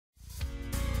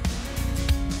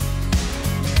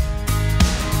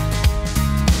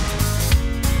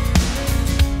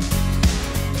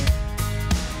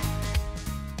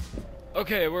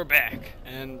Okay, we're back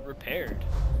and repaired,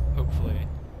 hopefully.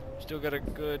 Still got a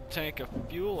good tank of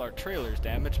fuel. Our trailer's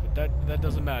damaged, but that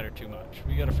doesn't matter too much.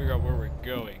 We gotta figure out where we're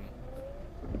going.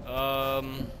 Well,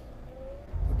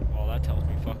 that tells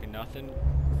me fucking nothing.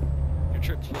 Your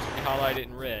trip's supposed to be highlighted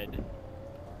in red.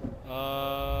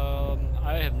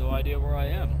 I have no idea where I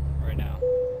am right now.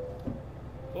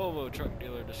 Volvo truck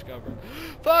dealer discovered.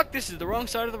 Fuck, this is the wrong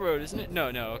side of the road, isn't it? No,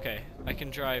 okay. I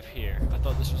can drive here. I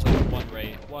thought this was like a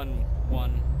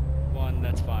one,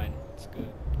 that's fine. It's good.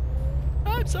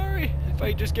 Oh, I'm sorry if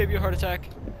I just gave you a heart attack.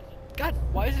 God,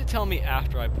 why does it tell me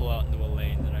after I pull out into a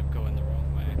lane that I'm going the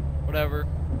wrong way? Whatever.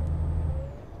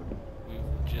 We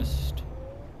will just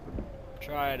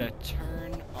try to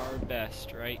turn our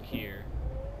best right here.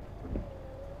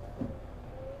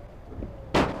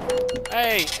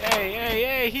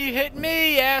 Hey, he hit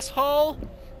me, asshole!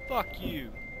 Fuck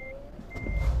you.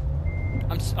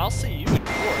 I'll see you in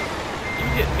court. You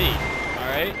hit me,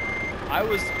 alright? I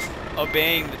was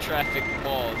obeying the traffic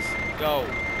laws. Go.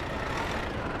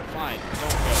 Fine,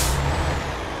 don't go.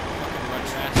 Fucking run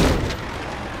faster.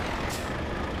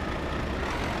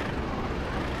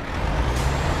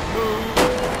 Move,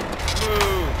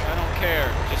 I don't care.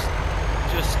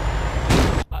 Just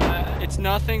it's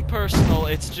nothing personal,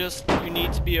 it's just you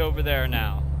need to be over there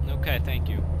now. Okay, thank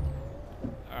you.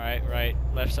 Alright, right,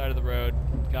 left side of the road.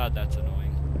 God, that's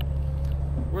annoying.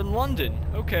 We're in London.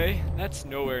 Okay, that's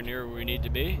nowhere near where we need to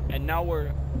be. And now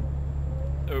we're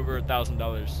over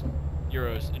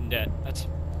 €1,000 in debt. That's...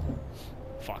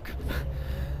 fuck.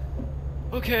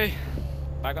 Okay,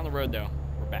 back on the road though.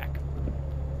 We're back.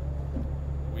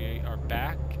 We are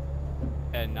back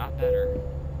and not better.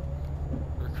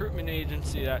 Recruitment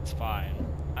agency, that's fine.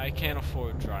 I can't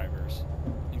afford drivers,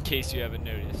 in case you haven't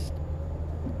noticed.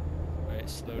 Alright,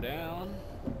 slow down.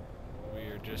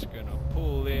 We're just gonna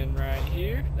pull in right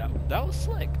here. That was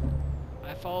slick.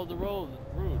 I followed the road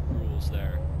rules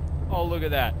there. Oh, look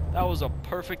at that. That was a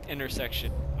perfect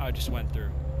intersection I just went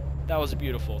through. That was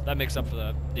beautiful. That makes up for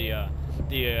the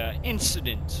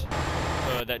incident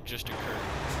that just occurred.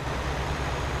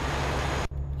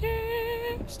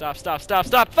 Yeah. Stop.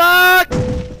 Fuck!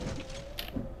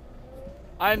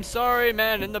 I'm sorry,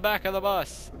 man, in the back of the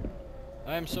bus.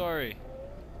 I'm sorry.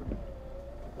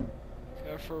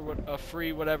 Care for what a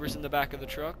free whatever's in the back of the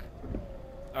truck?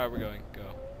 Alright, we're going.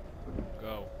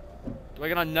 Go. Do I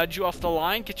gotta nudge you off the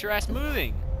line? Get your ass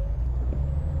moving.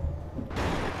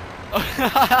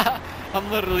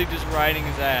 I'm literally just riding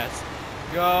his ass.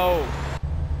 Go.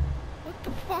 What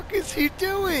the fuck is he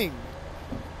doing?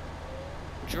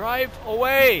 Drive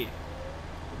away.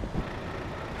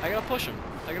 I gotta push him.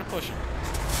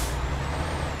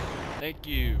 Thank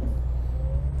you.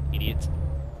 Idiots.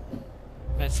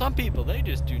 Man, some people, they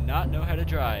just do not know how to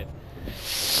drive.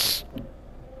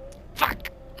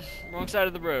 Fuck! Wrong side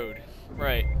of the road.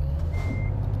 Right.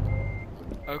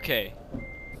 Okay.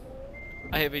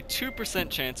 I have a 2%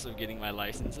 chance of getting my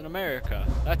license in America.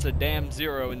 That's a damn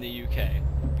 0 in the UK.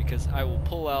 Because I will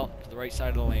pull out to the right side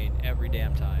of the lane every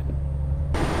damn time.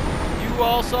 You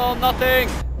all saw nothing!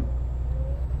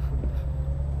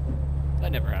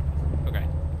 That never happened. Okay.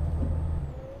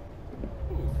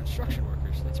 Ooh, construction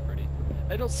workers. That's pretty.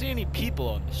 I don't see any people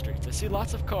on the streets. I see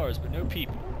lots of cars, but no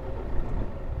people.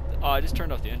 Oh, I just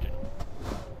turned off the engine.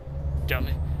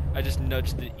 Dummy. I just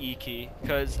nudged the E key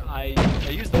because I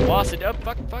used the WASD. Oh,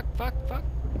 fuck.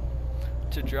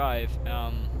 To drive.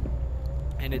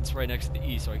 And it's right next to the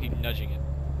E, so I keep nudging it.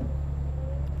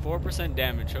 4%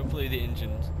 damage. Hopefully the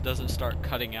engine doesn't start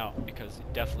cutting out because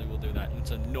it definitely will do that. And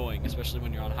it's annoying, especially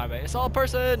when you're on a highway. I saw a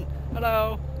person!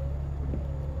 Hello!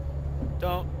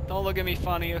 Don't look at me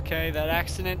funny, okay? That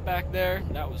accident back there,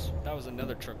 that was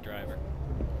another truck driver.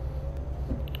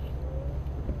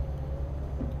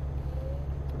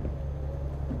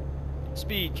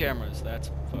 Speed cameras, that's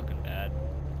fucking bad.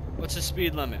 What's the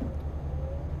speed limit?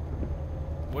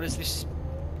 What is this?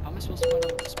 How am I supposed to find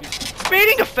out what the speed?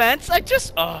 Speeding offense? I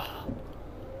just oh.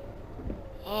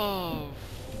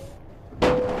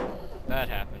 That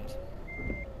happened.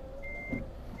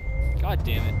 God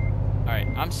damn it. Alright,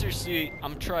 I'm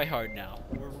try hard now.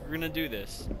 We're gonna do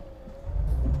this.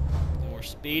 No more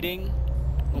speeding,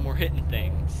 no more hitting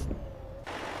things.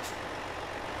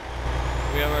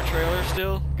 We have our trailer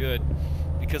still? Good.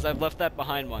 Because I've left that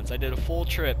behind once. I did a full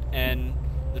trip and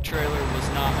the trailer was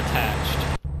not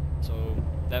attached. So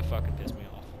that fucking pissed me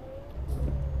off.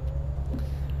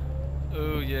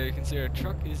 Oh yeah, you can see our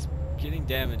truck is getting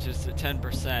damaged. It's at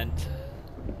 10%.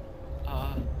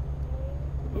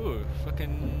 Ooh,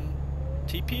 fucking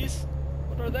TPs?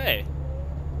 What are they?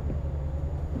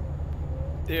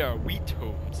 They are wheat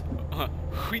homes.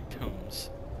 Wheat homes.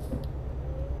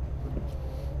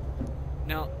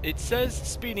 Now, it says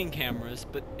speeding cameras,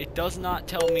 but it does not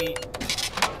tell me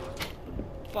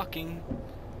fucking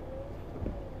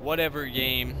whatever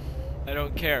game. I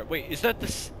don't care. Wait, is that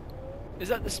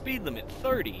the speed limit?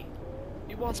 30?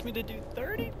 He wants me to do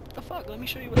 30? What the fuck? Let me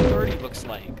show you what 30 looks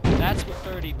like. That's what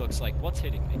 30 looks like. What's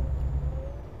hitting me?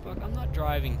 Fuck, I'm not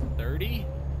driving 30.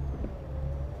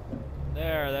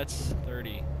 There, that's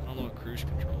 30. I don't know what cruise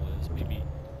control is. Maybe,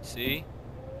 see?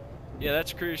 Yeah,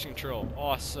 that's cruise control.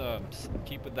 Awesome.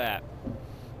 Keep with that.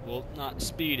 Well, not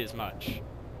speed as much.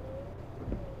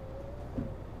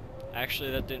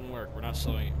 Actually, that didn't work. We're not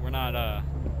slowing. We're not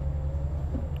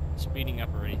speeding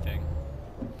up or anything.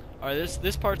 All right,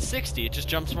 this part's 60. It just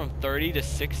jumps from 30 to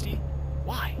 60.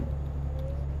 Why?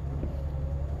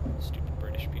 Stupid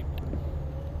British people.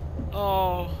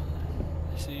 Oh,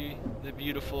 I see the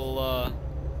beautiful,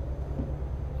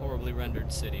 horribly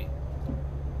rendered city.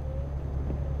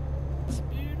 It's a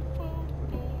beautiful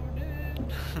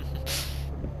morning.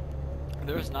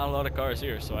 There's not a lot of cars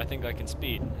here, so I think I can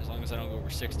speed, as long as I don't go over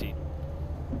 60.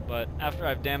 But after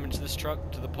I've damaged this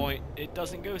truck to the point it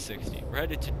doesn't go 60, we're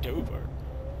headed to Dover.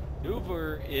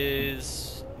 Dover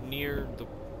is near the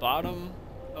bottom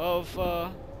of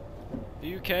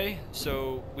the UK,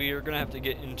 so we are gonna have to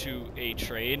get into a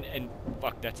train, and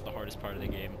fuck, that's the hardest part of the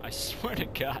game. I swear to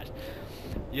God.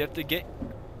 You have to get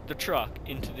the truck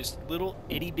into this little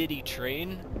itty-bitty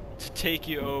train to take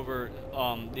you over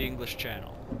the English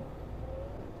Channel.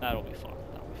 That'll be fun.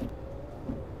 That'll be fun.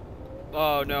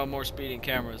 Oh no, more speeding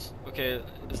cameras. Okay,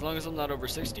 as long as I'm not over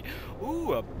 60.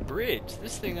 Ooh, a bridge.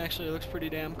 This thing actually looks pretty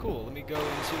damn cool. Let me go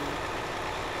into...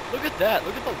 Look at that.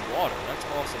 Look at the water. That's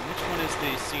awesome. Which one is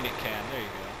the scenic cam? There you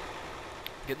go.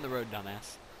 Get in the road,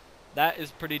 dumbass. That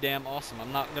is pretty damn awesome.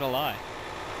 I'm not gonna lie.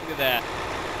 Look at that.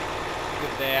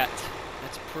 Look at that.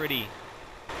 That's pretty.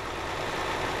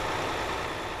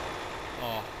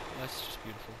 Oh, that's just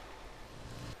beautiful.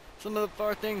 Some of the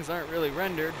far things aren't really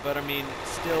rendered, but I mean,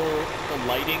 still, the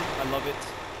lighting, I love it.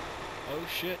 Oh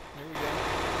shit, there we go.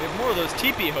 We have more of those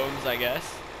teepee homes, I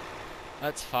guess.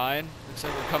 That's fine. Looks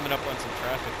like we're coming up on some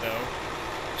traffic, though.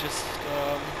 Just,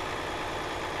 I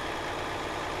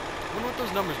wonder what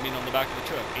those numbers mean on the back of the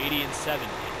truck. 80 and 70.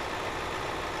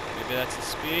 Maybe that's the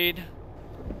speed.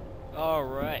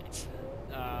 Alright.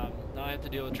 Now I have to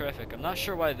deal with traffic. I'm not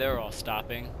sure why they're all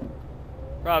stopping.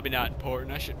 Probably not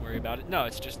important. I shouldn't worry about it. No,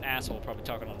 it's just an asshole probably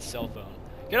talking on the cell phone.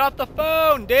 Get off the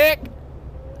phone, dick!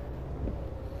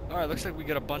 Alright, looks like we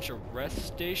got a bunch of rest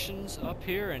stations up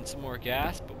here and some more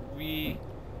gas, but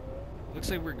looks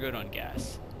like we're good on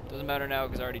gas. Doesn't matter now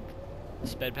because I already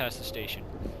sped past the station.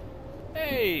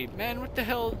 Hey, man, what the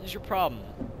hell is your problem?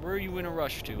 Where are you in a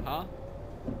rush to, huh?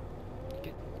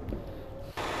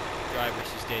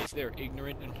 Drivers these days, they're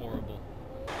ignorant and horrible.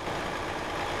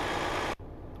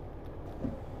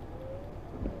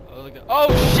 Oh, look at,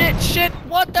 oh shit,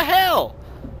 what the hell?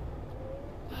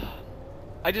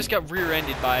 I just got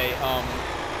rear-ended by a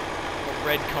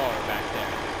red car back there.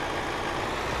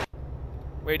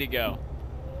 Way to go.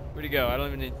 Way to go. I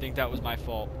don't even think that was my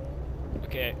fault.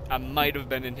 Okay, I might have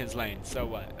been in his lane, so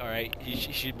what? Alright, he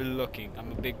should be looking.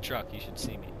 I'm a big truck, he should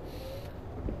see me.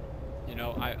 You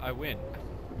know, I win.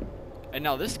 And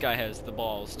now this guy has the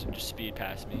balls to just speed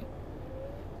past me.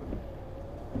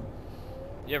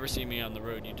 You ever see me on the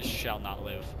road, you just shall not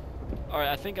live. Alright,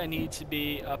 I think I need to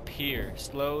be up here.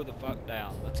 Slow the fuck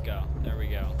down. Let's go. There we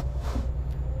go.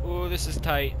 Ooh, this is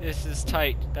tight. This is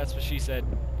tight. That's what she said.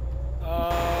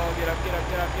 Oh, get up, get up,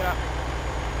 get up, get up.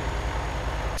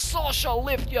 So shall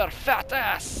lift your fat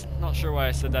ass. Not sure why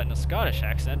I said that in a Scottish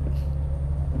accent.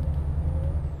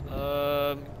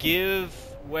 Give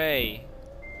way.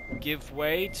 Give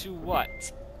way to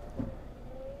what?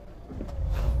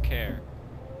 I don't care.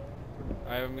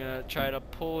 Alright, I'm gonna try to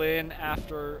pull in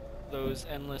after those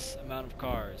endless amount of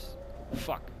cars.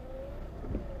 Fuck.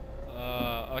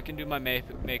 I can do my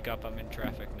makeup. I'm in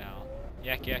traffic now.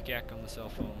 Yak, yak, yak on the cell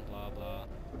phone. Blah, blah.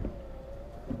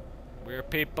 We're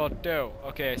people do.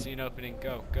 Okay, I see an opening.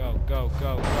 Go, go, go,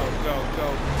 go, go, go,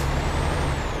 go.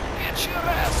 Get your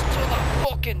ass to the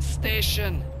fucking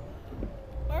station.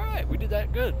 Alright, we did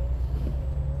that good.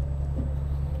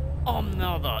 I'm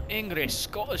now the angry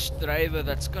Scottish driver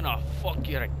that's gonna fuck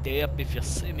your day up if you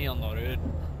see me on the road.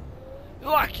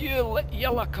 Like you,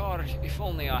 yellow car, if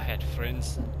only I had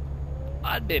friends.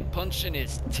 I'd be punching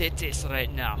his titties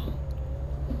right now.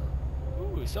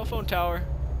 Ooh, cell phone tower.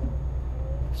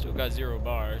 Still got 0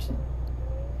 bars.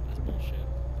 That's bullshit.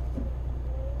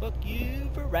 Fuck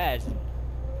you, Verizon.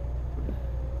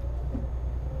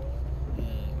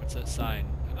 What's that sign?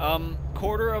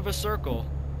 Quarter of a circle.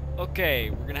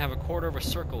 Okay, we're gonna have a quarter of a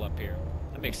circle up here.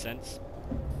 That makes sense.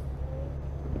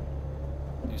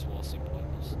 These walls seem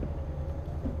pointless.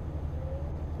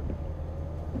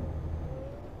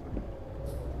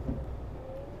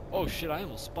 Oh shit, I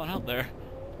almost spun out there.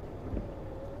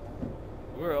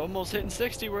 We're almost hitting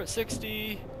 60, we're at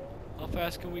 60. How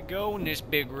fast can we go in this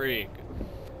big rig?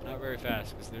 Not very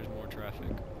fast, because there's more traffic.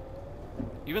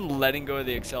 Even letting go of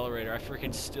the accelerator, I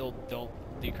freaking still don't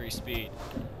decrease speed.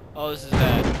 Oh, this is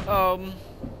bad.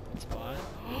 It's fine.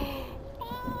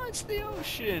 Oh, it's the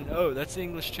ocean. Oh, that's the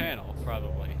English Channel,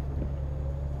 probably.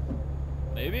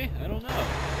 Maybe? I don't know.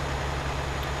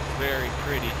 Very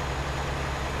pretty.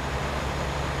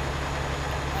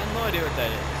 I have no idea what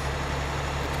that is.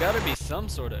 It's gotta be some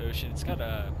sort of ocean. It's got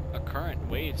a current,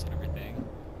 waves and everything.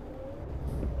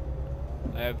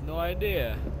 I have no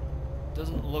idea. It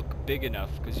doesn't look big enough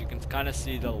because you can kind of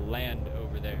see the land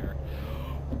over there.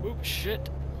 Oops, shit.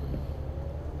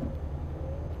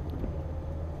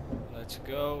 Let's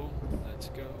go. Let's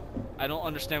go. I don't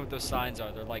understand what those signs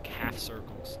are. They're like half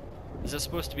circles. Is this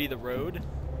supposed to be the road?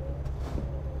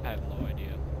 I have no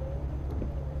idea.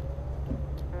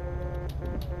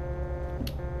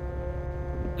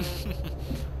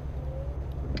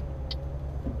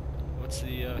 What's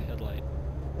the headlight?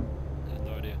 I have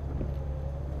no idea.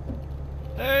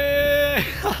 Hey!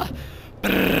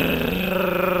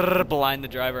 Blind the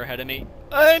driver ahead of me.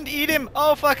 And eat him!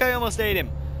 Oh fuck, I almost ate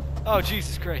him. Oh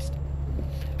Jesus Christ.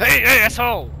 Hey, hey,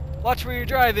 asshole! Watch where you're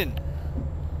driving.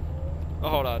 Oh,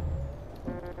 hold on.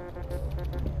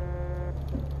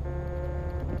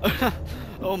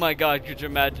 Oh my god, could you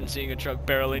imagine seeing a truck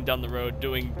barreling down the road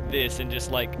doing this and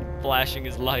just like flashing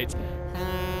his lights?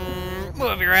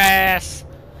 Move your ass!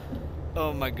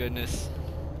 Oh my goodness.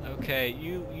 Okay,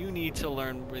 you need to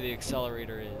learn where the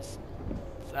accelerator is.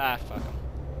 Ah, fuck him.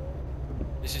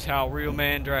 This is how a real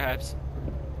man drives.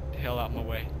 Get the hell out of my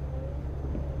way.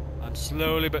 I'm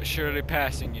slowly but surely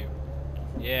passing you.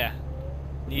 Yeah.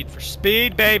 Need for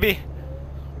speed, baby!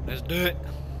 Let's do it.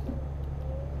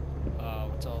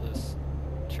 What's all this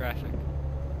traffic?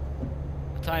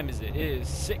 What time is it? It is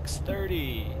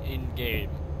 6:30 in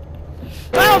game.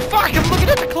 Oh fuck! I'm looking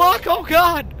at the clock! Oh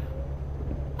god!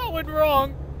 I went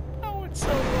wrong. I went so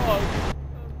wrong.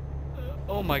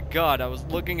 Oh my god, I was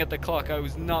looking at the clock. I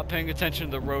was not paying attention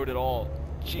to the road at all.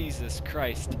 Jesus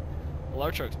Christ. Well,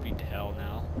 our truck's beat to hell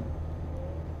now.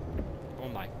 Oh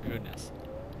my goodness.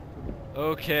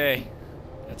 Okay.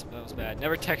 That was bad.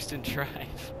 Never text and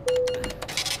drive.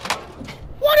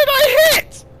 What did I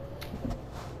hit?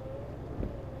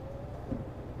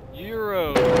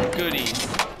 Euro goodies.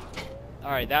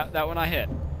 Alright, that one I hit.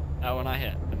 That one I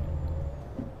hit.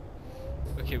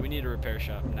 Okay, we need a repair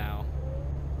shop now.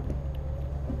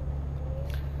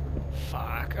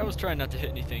 Fuck, I was trying not to hit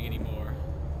anything anymore.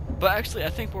 But actually, I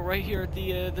think we're right here at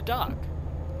the dock.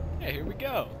 Hey, here we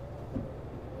go.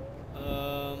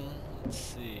 Let's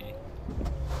see.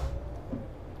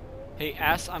 Hey,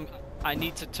 ass, I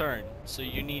need to turn, so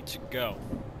you need to go.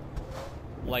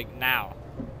 Like now.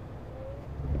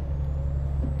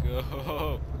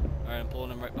 Go. Alright, I'm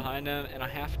pulling him right behind him, and I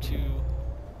have to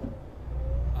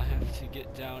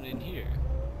get down in here.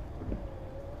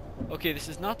 Okay, this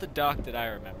is not the dock that I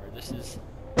remember. This is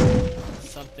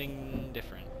something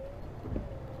different.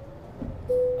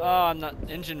 Oh, I'm not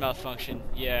engine malfunction.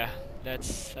 Yeah,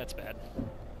 that's bad.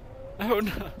 Oh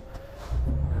no.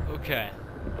 Okay.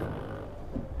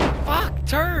 Fuck,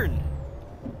 turn!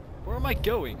 Where am I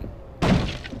going?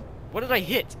 What did I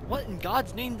hit? What in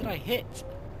God's name did I hit?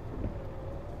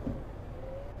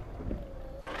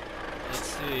 Let's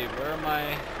see, where am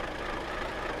I?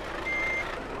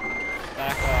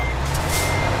 Back off.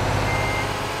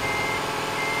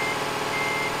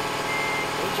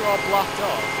 Those are all blocked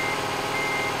off.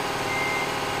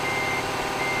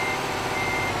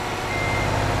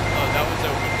 Oh, that one's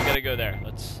open. We gotta go there.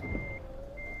 Let's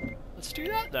do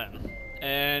that then.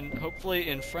 And hopefully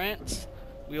in France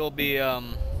we'll be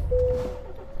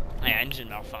engine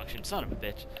malfunction, son of a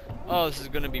bitch. Oh, this is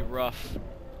gonna be rough.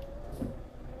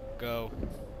 Go.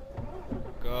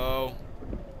 Go.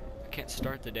 I can't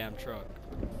start the damn truck.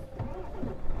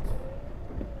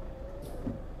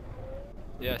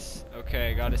 Yes,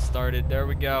 okay, got it started. There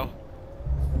we go.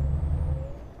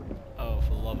 Oh,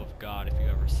 for the love of God, if you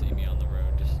ever see me on the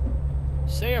road, just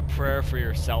say a prayer for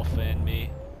yourself and me.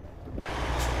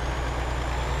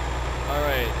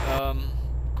 Alright,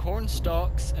 corn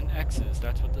stalks and X's,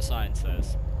 that's what the sign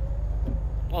says.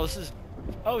 Well, this is...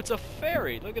 Oh, it's a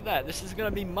ferry! Look at that, this is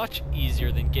gonna be much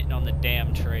easier than getting on the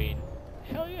damn train.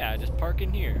 Hell yeah, just park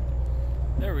in here.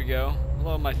 There we go.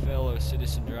 Hello, my fellow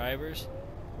citizen drivers.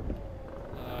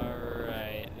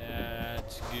 Alright,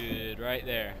 that's good, right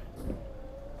there.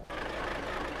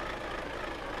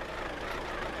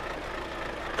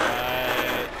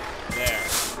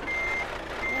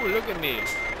 Ooh, look at me.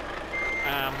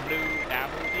 I'm blue,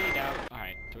 dabble-dee-dab.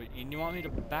 Alright, so you want me to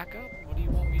back up? What do you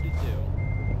want me to do?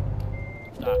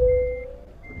 Stop.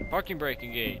 Parking brake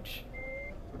engage.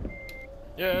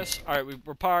 Yes. Alright,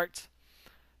 we're parked.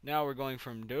 Now we're going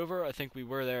from Dover. I think we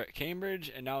were there at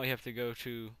Cambridge, and now we have to go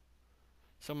to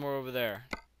somewhere over there.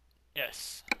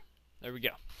 Yes. There we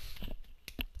go.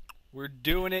 We're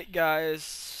doing it,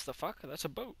 guys. The fuck? That's a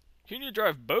boat. Can you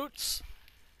drive boats?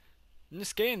 In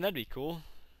this game, that'd be cool.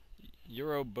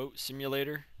 Euro Boat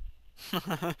Simulator.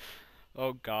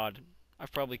 Oh god.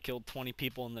 I've probably killed 20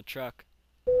 people in the truck.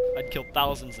 I'd kill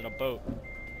thousands in a boat.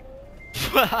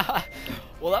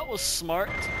 Well, that was smart.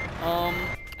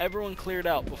 Everyone cleared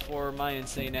out before my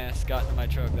insane ass got into my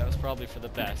truck. That was probably for the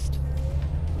best.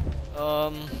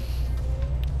 So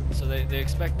they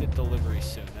expected delivery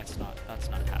soon. That's not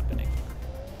happening.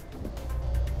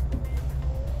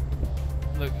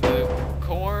 Look, the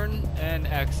corn and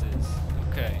X's.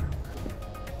 Okay.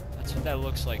 That's what that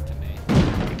looks like to me.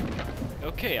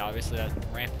 Okay, obviously that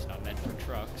ramp is not meant for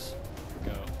trucks.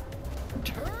 Go.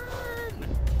 Turn!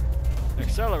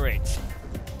 Accelerate!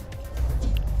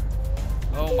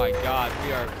 Oh my god,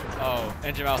 we are... Oh,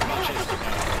 engine malfunction.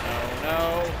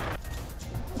 No.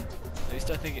 At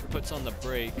least I think it puts on the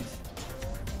brakes.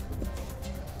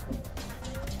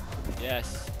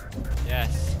 Yes.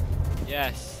 Yes.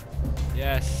 Yes.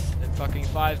 Yes. At fucking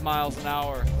 5 miles an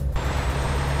hour.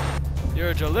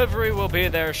 Your delivery will be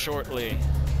there shortly.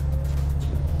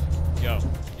 Go.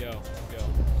 Go. Go.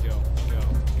 Go. Go.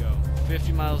 Go.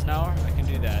 50 miles an hour? I can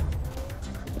do that.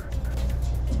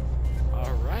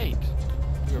 Alright.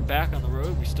 We're back on the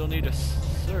road. We still need a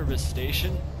service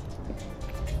station.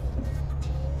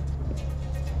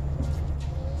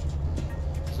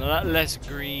 It's a lot less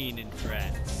green in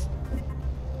France.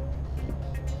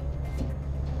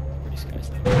 Pretty skies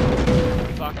though.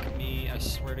 Fuck me, I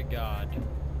swear to God.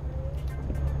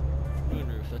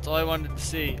 Moonroof, that's all I wanted to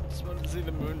see. I just wanted to see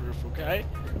the moonroof, okay?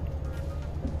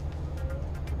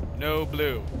 No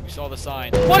blue. You saw the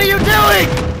sign. What are you doing?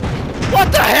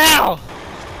 What the hell?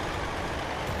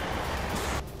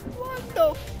 What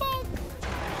the fuck?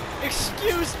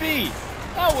 Excuse me.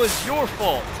 That was your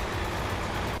fault.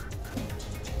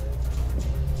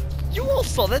 You all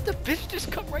saw that? The bitch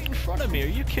just come right in front of me. Are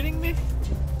you kidding me?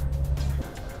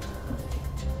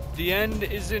 The end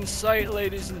is in sight,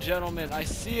 ladies and gentlemen. I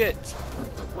see it.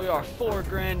 We are $4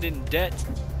 grand in debt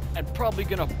and probably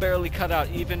gonna barely cut out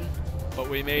even, but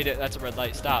we made it. That's a red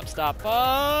light. Stop, stop.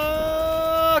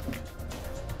 Fuck!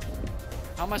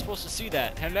 How am I supposed to see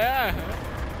that? Hello?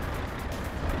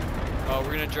 Oh,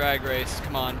 we're gonna drag race.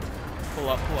 Come on. Pull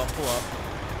up, pull up, pull up.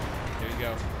 There you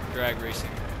go. Drag racing.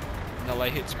 When the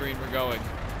light hits green, we're going.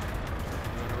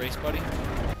 You wanna race, buddy?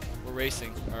 We're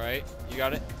racing, alright? You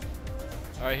got it?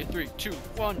 Alright, hit 3, 2,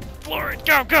 1, floor it!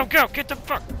 Go, go, go! Get the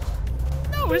fuck!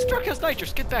 No, his truck has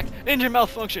nitrous! Get back! Engine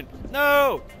malfunction!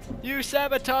 No! You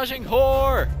sabotaging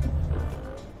whore!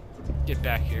 Get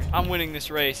back here. I'm winning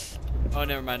this race. Oh,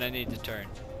 never mind, I need to turn.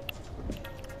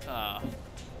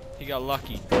 He got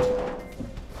lucky. And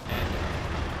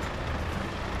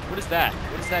what is that?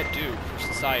 What does that do for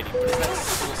society? What does that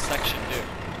little section do?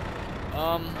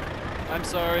 I'm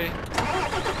sorry.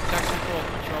 Technical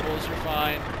troubles, you're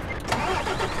fine.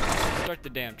 Start the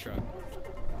damn truck.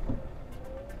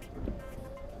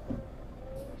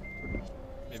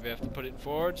 Maybe I have to put it in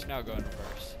forwards. Now go in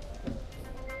reverse.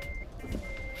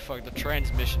 Fuck, the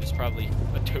transmission is probably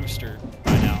a toaster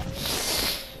by now.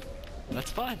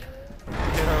 That's fine. We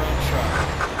hit our own truck.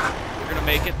 We're gonna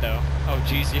make it though. Oh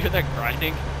geez, you hear that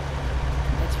grinding?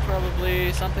 That's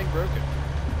probably something broken.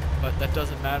 But that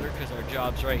doesn't matter because our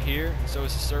job's right here, and so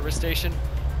is the service station.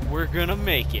 We're gonna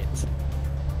make it.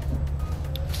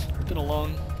 It's been a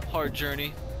long, hard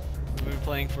journey. We've been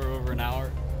playing for over an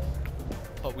hour.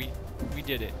 But we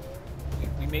did it.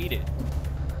 We made it.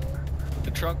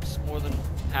 The truck's more than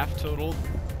half totaled.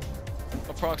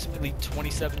 Approximately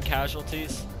 27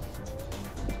 casualties.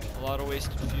 A lot of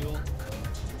wasted fuel.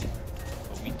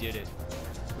 But we did it.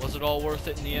 Was it all worth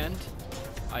it in the end?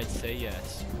 I'd say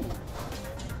yes.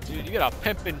 Dude, you got a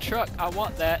pimpin' truck. I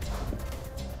want that.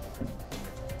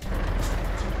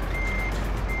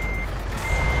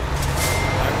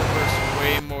 I reversed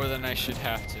way more than I should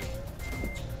have to.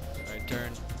 Alright,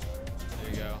 turn. There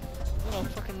you go. Little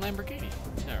fucking Lamborghini.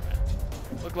 Never mind.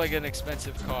 Look like an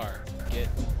expensive car.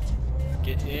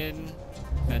 Get in,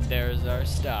 and there's our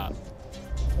stop.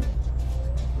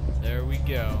 There we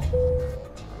go.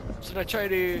 Should I try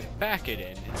to back it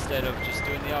in instead of just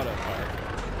doing the auto park?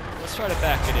 Let's try to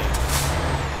back it in.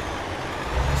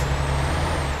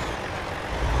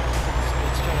 So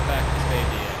let's try to back this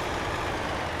baby in.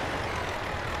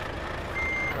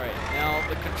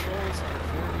 The controls are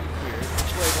very weird.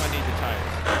 Which way do I need the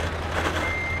tires?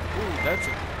 Ooh, that's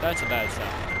a bad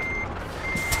sound.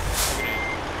 Look at it.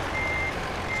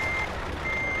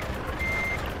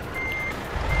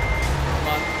 Come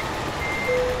on.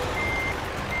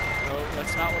 No,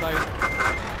 that's not what I...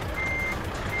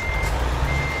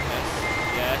 Yes,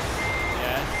 yes,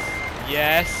 yes,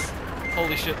 yes.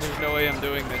 Holy shit, there's no way I'm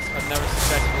doing this. I've never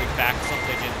successfully backed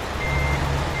something in.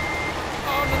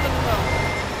 Oh, no, no, no, no.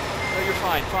 No, you're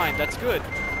fine, fine. That's good.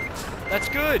 That's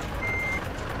good.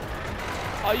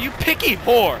 Oh, you picky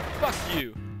whore. Fuck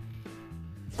you.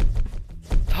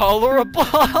 Tolerable.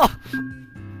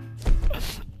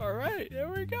 Alright, there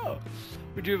we go.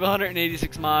 We drove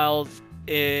 186 miles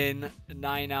in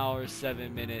 9 hours,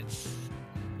 7 minutes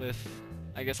with,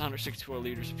 I guess, 164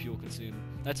 liters of fuel consumed.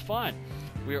 That's fine.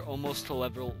 We are almost to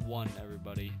level 1,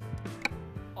 everybody.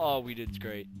 Oh, we did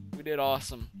great. We did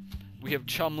awesome. We have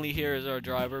Chumley here as our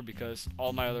driver because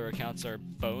all my other accounts are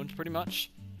boned, pretty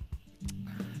much.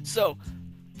 So,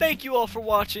 thank you all for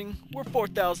watching. We're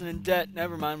 4,000 in debt.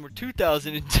 Never mind, we're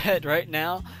 2,000 in debt right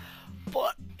now.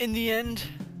 But in the end,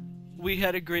 we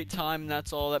had a great time, and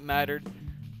that's all that mattered.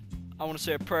 I want to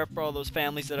say a prayer for all those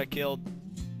families that I killed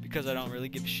because I don't really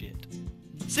give a shit.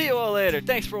 See you all later.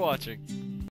 Thanks for watching.